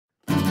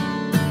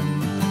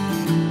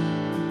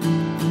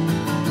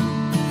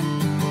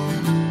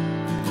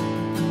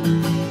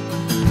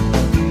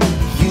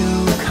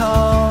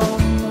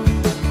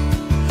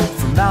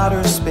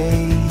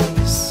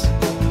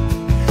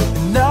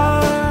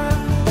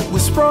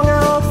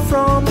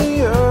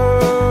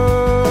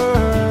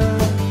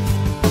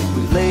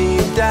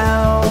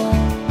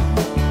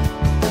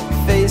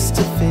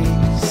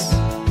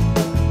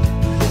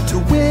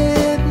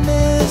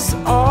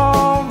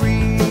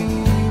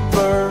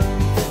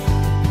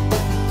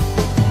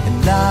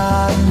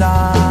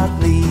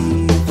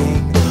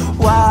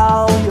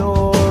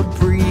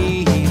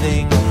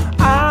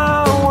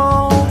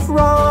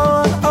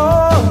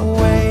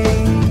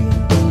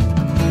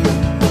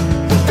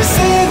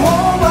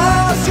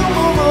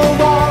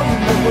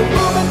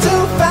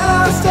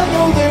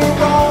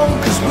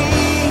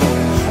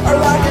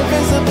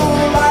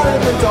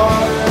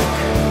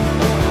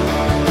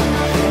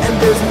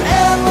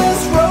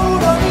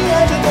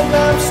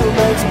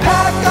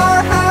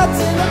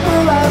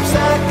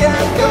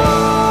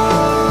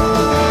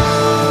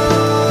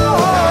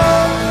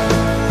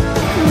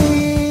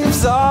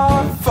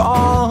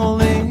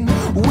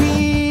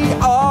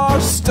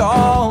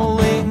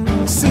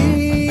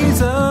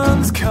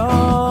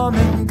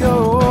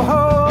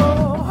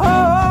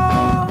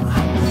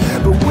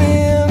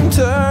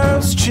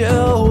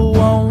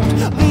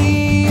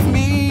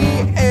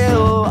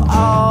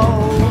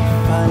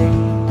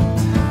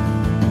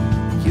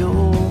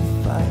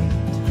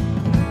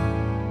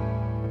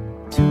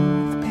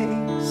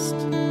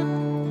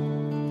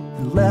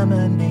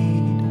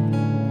lemonade.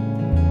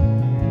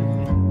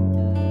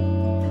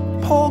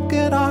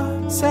 Polka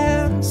dots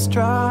and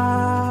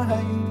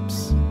stripes.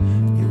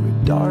 You're a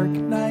dark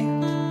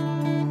night,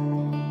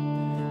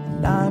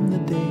 and I'm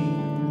the day.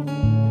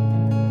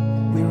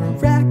 We're a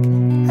wreck,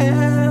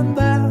 and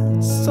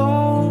that's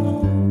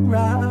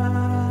alright.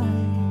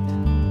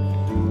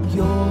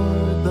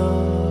 You're the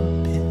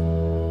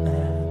pin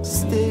that's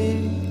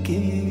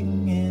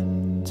sticking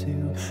into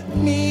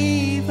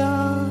me, the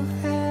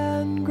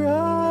hand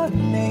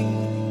grenade.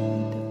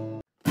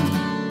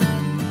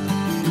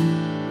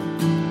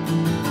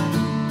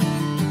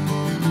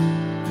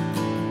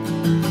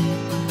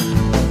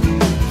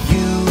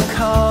 You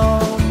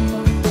come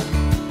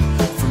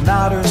from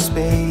outer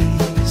space.